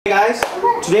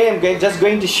today I'm just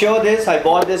going to show this. I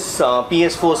bought this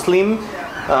PS4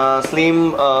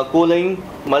 Slim cooling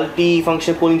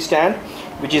multi-function cooling stand,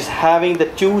 which is having the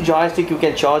 2 joystick. You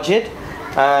can charge it,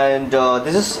 and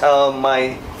this is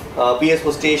my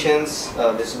PS4 stations.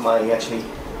 This is my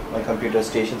computer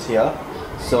stations here.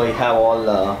 So I have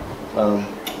all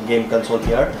game console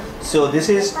here. So this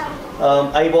is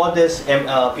I bought this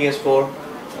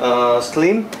PS4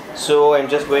 Slim. So I'm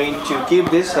just going to keep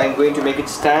this. I'm going to make it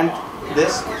stand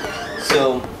this.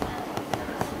 So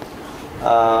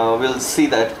we'll see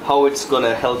that how it's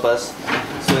gonna help us.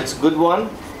 So it's a good one.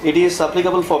 It is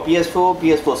applicable for PS4,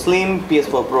 PS4 Slim,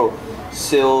 PS4 Pro.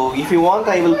 So if you want,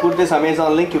 I will put this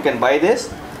Amazon link. You can buy this.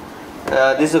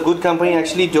 This is a good company,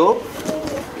 actually, dope.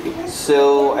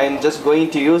 So I'm just going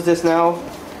to use this now.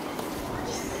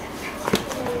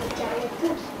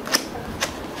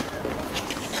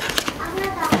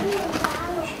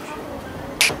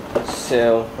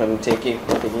 So I'm taking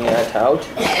that out.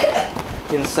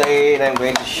 Inside, I'm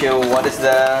going to show what is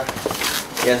the.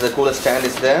 Yes, the cooler stand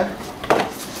is there.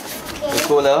 The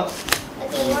cooler.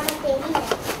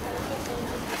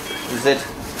 Is it?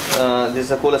 This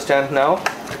is a cooler stand now.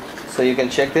 So you can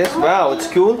check this. Wow, it's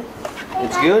cool.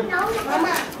 It's good.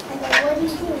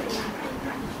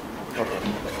 Okay.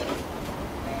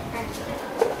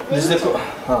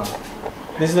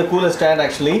 This is the cooler stand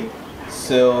actually.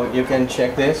 So you can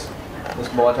check this. This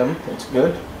bottom, it's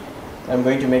good. I'm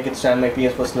going to make it stand my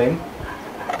PS4 Slim.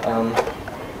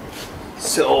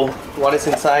 So what is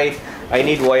inside? I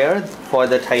need wire. For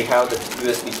that I have the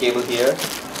USB cable here,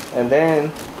 and then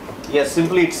yes,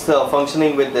 simply it's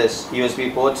functioning with this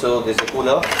USB port. So there's a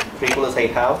cooler, 3 coolers I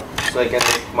have. So I can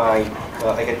make my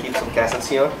I can keep some cassettes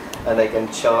here, and I can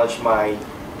charge my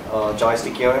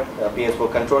joystick here, PS4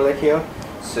 controller here.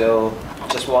 So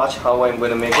just watch how I'm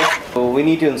going to make it. So we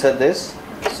need to insert this.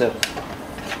 So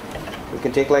you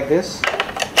can take like this.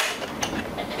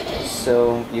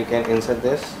 So you can insert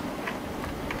this.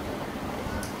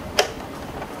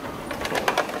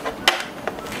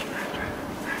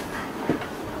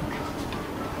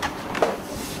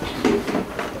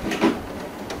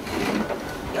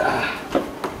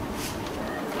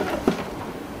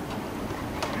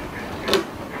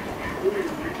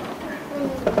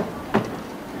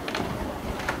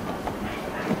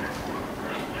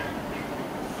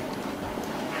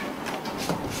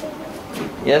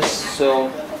 Yes, so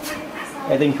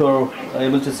I think you're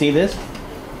able to see this.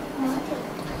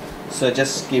 So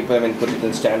just keep put it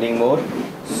in standing mode.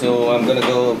 So I'm gonna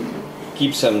go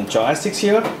keep some joysticks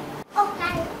here.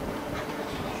 Okay.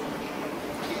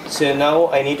 So now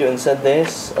I need to insert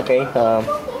this. Okay.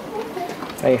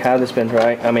 I have this pen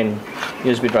drive.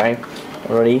 USB drive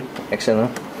already external.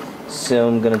 So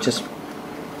I'm gonna just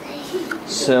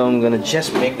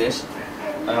make this.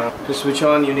 To switch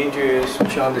on, you need to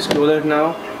switch on this cooler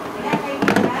now.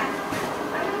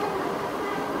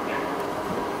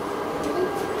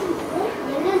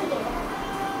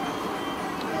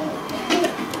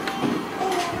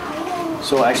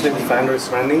 So actually the fan is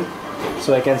running,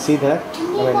 so I can see that.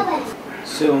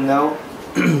 So now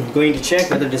going to check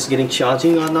whether it is getting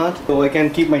charging or not. So I can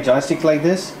keep my joystick like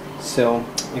this. So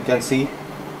you can see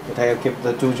that I have kept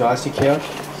the 2 joystick here.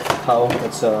 How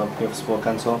it's a PS4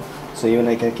 console. So even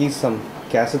I can keep some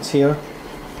cassettes here.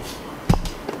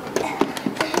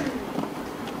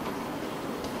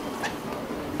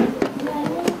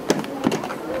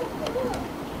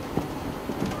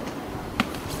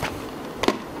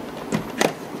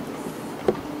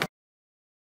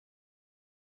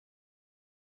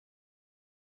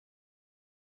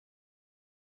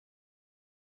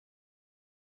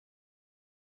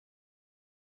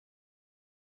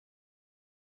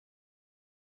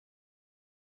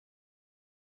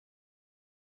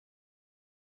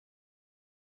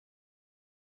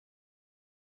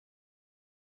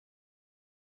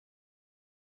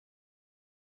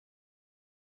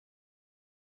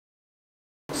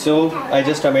 So I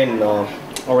just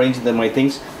arranged my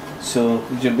things, so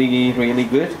it should be really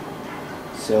good.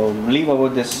 So leave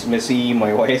about this messy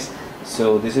my voice.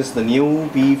 So this is the new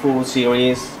P4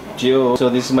 series Duo. So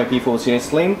this is my P4 series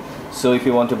Slim. So if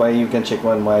you want to buy, you can check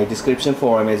on my description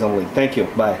for Amazon link. Thank you.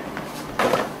 Bye.